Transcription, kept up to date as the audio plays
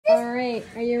All right,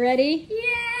 are you ready?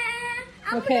 Yeah.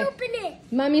 I'm Okay. gonna open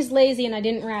it. Mommy's lazy and I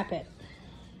didn't wrap it.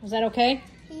 Is that okay?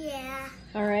 Yeah.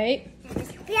 All right.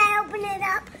 Can I open it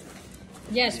up?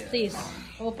 Yes, please.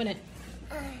 Open it.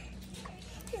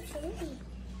 It's heavy.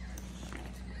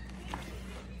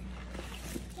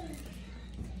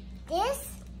 This?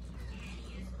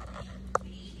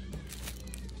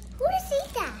 Who does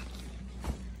eat that?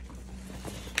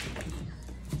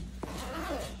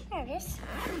 There it is.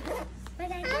 I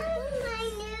want my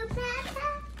new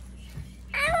pepper.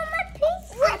 I want my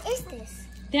pizza. What is this?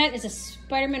 That is a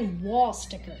Spider-Man wall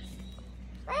sticker.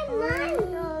 And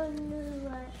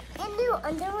new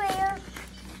underwear.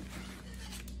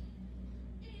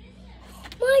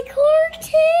 My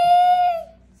carton!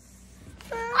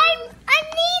 I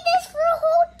need this for a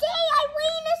whole day. I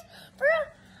waited this for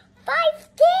 5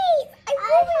 days. I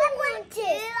really want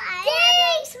this.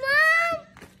 Thanks, Mom.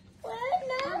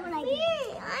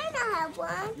 I don't have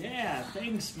one. Yeah,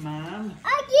 thanks, Mom. I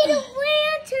get a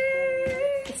lantern.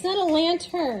 It's not a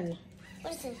lantern.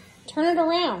 What is it? Turn it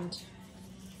around.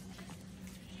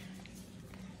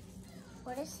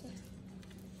 What is it?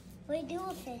 What do you do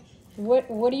with it?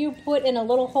 What do you put in a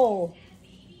little hole?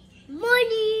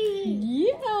 Money.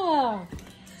 Yeah.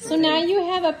 So now you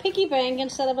have a piggy bank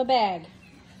instead of a bag.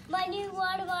 My new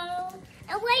water bottle.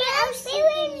 And wait,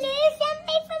 baby, need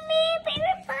something for me?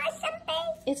 Baby, buy something.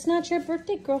 It's not your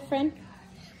birthday, girlfriend.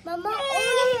 Mama,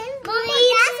 that's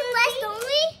a list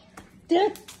only?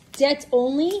 That's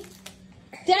only?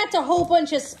 That's a whole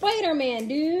bunch of Spider-Man,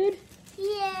 dude.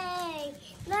 Yay.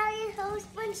 Now there's a whole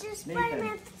bunch of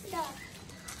Spider-Man stuff.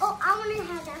 Oh, I want to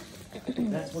have that.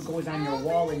 That's what goes on your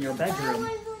wall in your bedroom.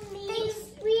 Thanks,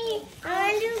 sweet.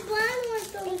 I do one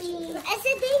for me. I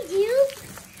said thank you.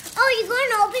 Oh, you going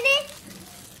to open it?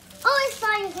 Oh, it's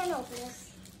fine. You can't open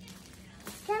this.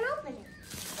 Can't open it.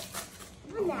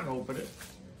 Open that. Open it.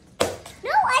 No,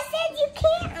 I said you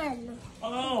can.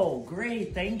 Oh,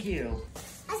 great. Thank you.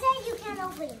 I said you can't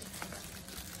open it.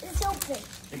 It's open.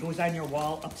 It goes on your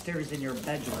wall upstairs in your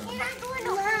bedroom. And I'm going to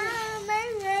open it.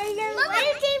 Mom, I'm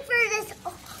waiting for this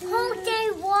whole day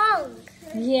long.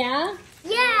 Yeah?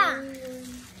 Yeah.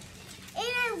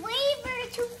 And I waited for the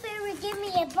tooth fairy to give me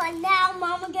it, but now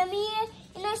Mama gave me it,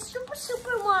 and I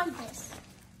super want this.